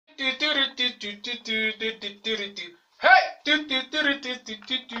Hey,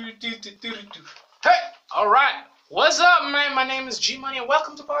 alright. What's up, man? My name is G Money, and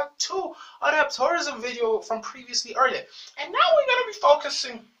welcome to part 2 of that tourism video from previously earlier. And now we're going to be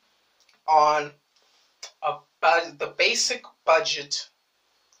focusing on the basic budget,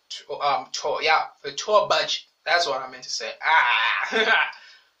 the tour budget. That's what I meant to say.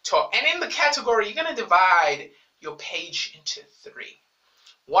 Tour. And in the category, you're going to divide your page into 3.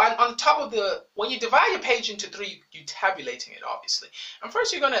 One on the top of when you divide your page into 3, you're tabulating it, obviously. And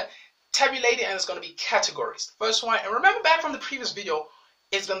first, you're going to tabulate it, and it's going to be categories. The first one, and remember back from the previous video,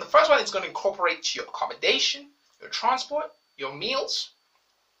 the first one is going to incorporate your accommodation, your transport, your meals,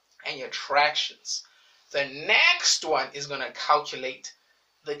 and your attractions. The next one is going to calculate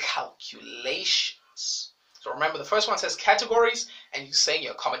the calculations. So remember, the first one says categories, and you say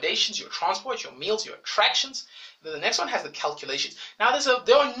your accommodations, your transport, your meals, your attractions. Then the next one has the calculations. Now,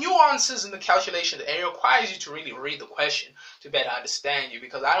 there are nuances in the calculation, and it requires you to really read the question to better understand you,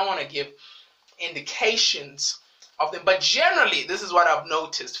 because I don't want to give indications of them. But generally, this is what I've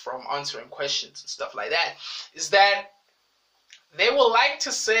noticed from answering questions and stuff like that, is that they will like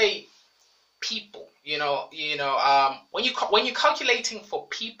to say people. When you're calculating for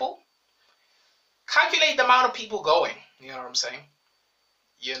people, calculate the amount of people going. You know what I'm saying?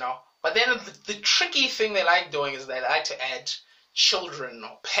 But then the tricky thing they like doing is they like to add children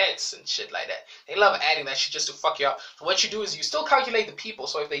or pets and shit like that. They love adding that shit just to fuck you up. So what you do is you still calculate the people.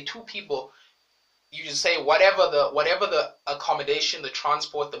 So if they 2 people, you just say whatever the accommodation, the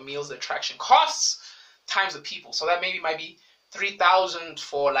transport, the meals, the attraction costs times the people. So that maybe might be 3,000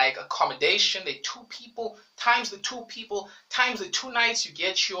 for like accommodation. They 2 people times the 2 people times the 2 nights. You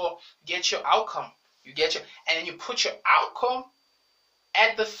get your outcome. And then you put your outcome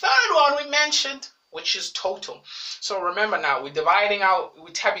at the third one we mentioned, which is total. So remember now, we're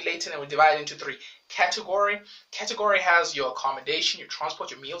tabulating and we're dividing into 3. Category has your accommodation, your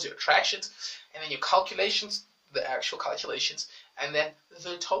transport, your meals, your attractions, and then your calculations, the actual calculations, and then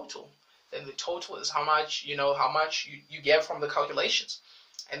the total. Then the total is how much you get from the calculations.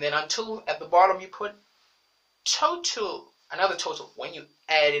 And then until at the bottom you put total, another total. When you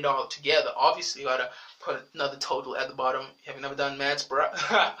add it all together, obviously you gotta put another total at the bottom. Have you never done maths, bro?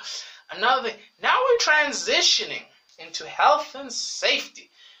 Another thing. Now we're transitioning into health and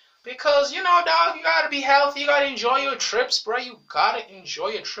safety. Because, dog, you gotta be healthy. You gotta enjoy your trips, bro. You gotta enjoy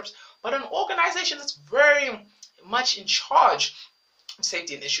your trips. But an organization that's very much in charge of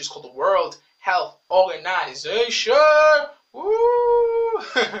safety and issues called the World Health Organization. Woo!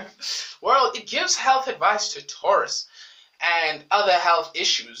 It gives health advice to tourists and other health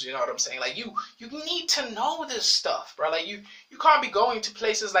issues, you know what I'm saying? Like, you need to know this stuff, bro. Like, you can't be going to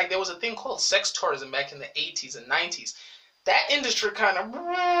places like there was a thing called sex tourism back in the 80s and 90s. That industry kind of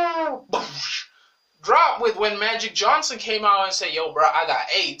dropped with when Magic Johnson came out and said, yo, bro, I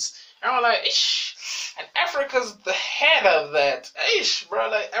got AIDS. And I'm like, ish. And Africa's the head of that. Ish, bro.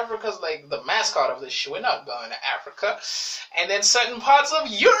 Like, Africa's like the mascot of this shit. We're not going to Africa. And then certain parts of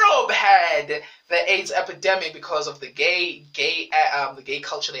Europe had the AIDS epidemic because of the gay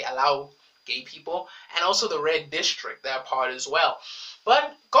culture. They allow gay people. And also the Red District, that part as well.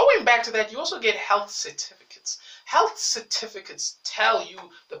 But going back to that, you also get health certificates. Health certificates tell you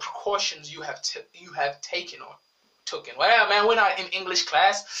the precautions you have taken or taken. Well, man, we're not in English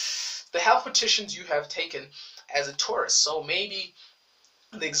class. The health petitions you have taken as a tourist. So maybe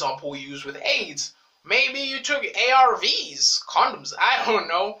the example we use with AIDS, maybe you took ARVs, condoms, I don't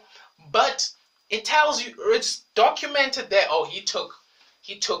know, but it tells you, it's documented that, oh, he took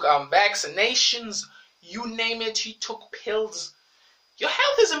vaccinations, you name it, he took pills. Your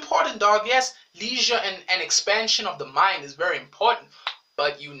health is important, dog. Yes, leisure and expansion of the mind is very important,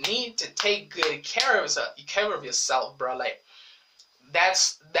 but you need to take good care of yourself, bro. Like,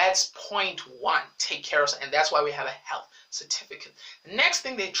 that's point 1. Take care of yourself, and that's why we have a health certificate. The next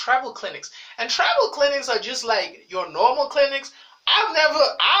thing, they travel clinics, and travel clinics are just like your normal clinics. I've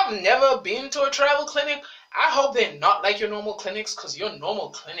never been to a travel clinic. I hope they're not like your normal clinics, because your normal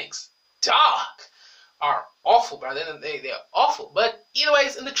clinics, dog, are awful, bro. They're awful. But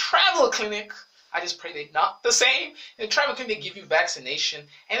anyways, in the travel clinic, I just pray they're not the same. In the travel clinic, they give you vaccination,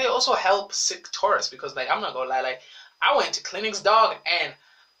 and they also help sick tourists, because, like, I'm not gonna lie, like, I went to clinics, dog, and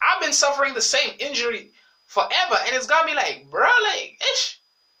I've been suffering the same injury forever, and it's got me like, bro, like, ish,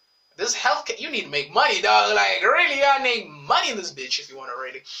 this healthcare, you need to make money, dog. Like, really, you gotta make money in this bitch if you want to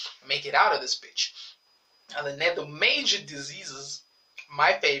really make it out of this bitch. And then the major diseases,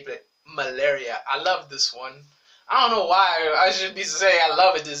 my favorite, malaria. I love this one. I don't know why I should be saying I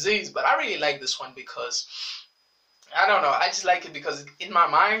love a disease, but I really like this one because I don't know. I just like it because in my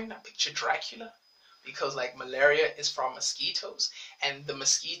mind I picture Dracula. Because like malaria is from mosquitoes, and the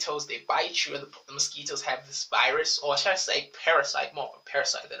mosquitoes they bite you, and the mosquitoes have this virus, or should I say parasite, more of a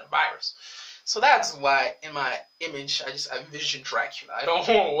parasite than a virus. So that's why in my image I envision Dracula. I don't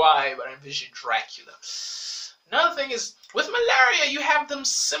know why, but I envision Dracula. Another thing is with malaria you have them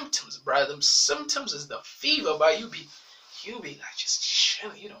symptoms, bro. Them symptoms is the fever, but you be like just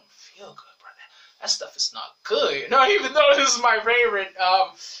chilling. You don't feel good, bro. That stuff is not good. You know, even though this is my favorite,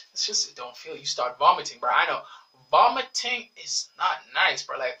 it's just it don't feel. You start vomiting, bro. I know vomiting is not nice,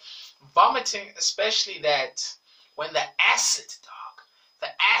 bro. Like vomiting, especially that when the acid, dog, the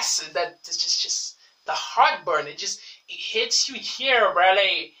acid that is just the heartburn. It hits you here, bro.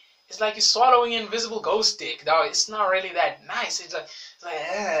 Like it's like you're swallowing invisible ghost dick, dog. It's not really that nice. It's like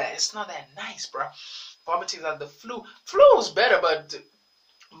it's not that nice, bro. Vomiting is like the flu. Flu is better,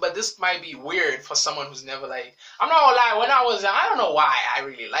 but this might be weird for someone who's never like. I'm not gonna lie. When I was, I don't know why I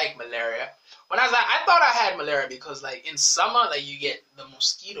really like malaria. When I was like, I thought I had malaria because like in summer, like you get the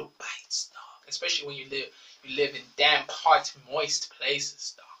mosquito bites, dog. Especially when you live in damp, hot, moist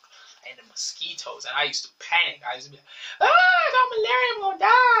places, dog. And the mosquitoes, and I used to panic. I used to be like, I got malaria,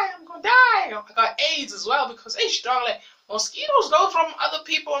 I'm gonna die. I got AIDS as well because, dog, like mosquitoes go from other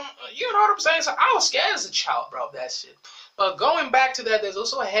people. You know what I'm saying? So I was scared as a child, bro, of that shit. But going back to that, there's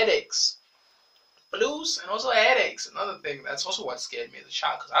also headaches, blues, and also headaches. Another thing, that's also what scared me as a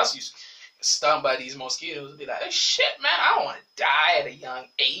child, because I was used to get stung by these mosquitoes and be like, hey, shit, man, I don't want to die at a young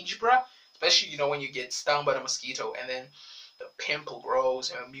age, bro. Especially, when you get stung by the mosquito and then the pimple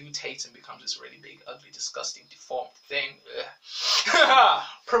grows and mutates and becomes this really big, ugly, disgusting, deformed thing.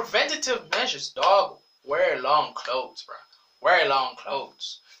 Preventative measures, dog. Wear long clothes, bro. Wear long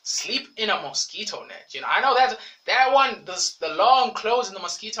clothes. Sleep in a mosquito net. I know that one. The long clothes in the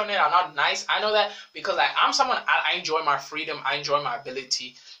mosquito net are not nice. I know that because like I'm someone I enjoy my freedom. I enjoy my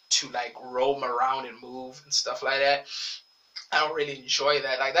ability to like roam around and move and stuff like that. I don't really enjoy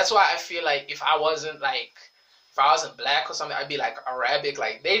that. Like that's why I feel like if I wasn't black or something, I'd be like Arabic.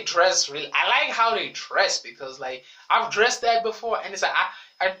 Like they dress really. I like how they dress because like I've dressed that before, and it's like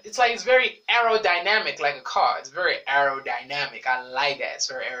it's very aerodynamic, like a car. It's very aerodynamic. I like that. It's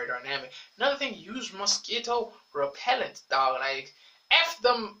very aerodynamic. Another thing, use mosquito repellent, dog. Like F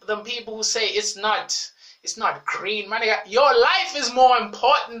them people who say it's not green. Man, your life is more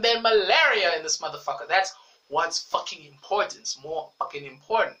important than malaria in this motherfucker. That's what's fucking important. It's more fucking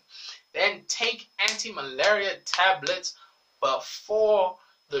important. Then take anti-malaria tablets before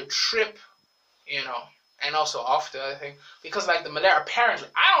the trip, and also after, I think. Because like the malaria, apparently,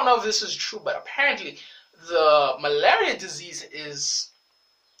 I don't know if this is true, but apparently the malaria disease is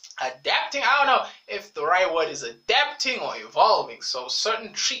adapting. I don't know if the right word is adapting or evolving. So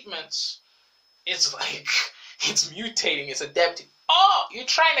certain treatments, it's like, it's mutating, it's adapting. Oh, you're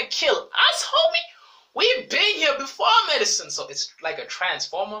trying to kill us, homie? We've been here before medicine. So it's like a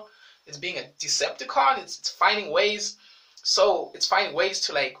transformer. It's being a Decepticon. It's finding ways. So it's finding ways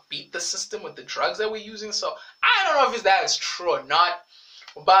to like beat the system with the drugs that we're using. So I don't know if that's true or not.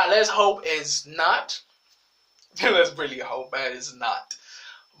 But let's hope it's not. Let's really hope that it's not.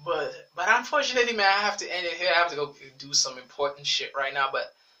 But unfortunately, man, I have to end it here. I have to go do some important shit right now.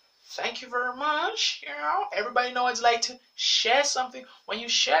 But thank you very much. Everybody know what it's like to share something. When you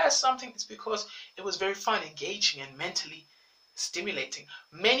share something, it's because it was very fun, engaging, and mentally stimulating.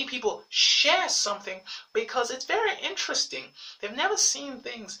 Many people share something because it's very interesting. They've never seen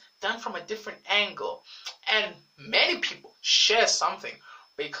things done from a different angle. And many people share something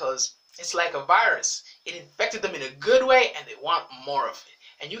because it's like a virus. It infected them in a good way and they want more of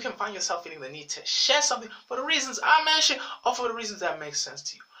it. And you can find yourself feeling the need to share something for the reasons I mentioned or for the reasons that make sense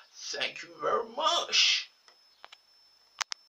to you. Thank you very much.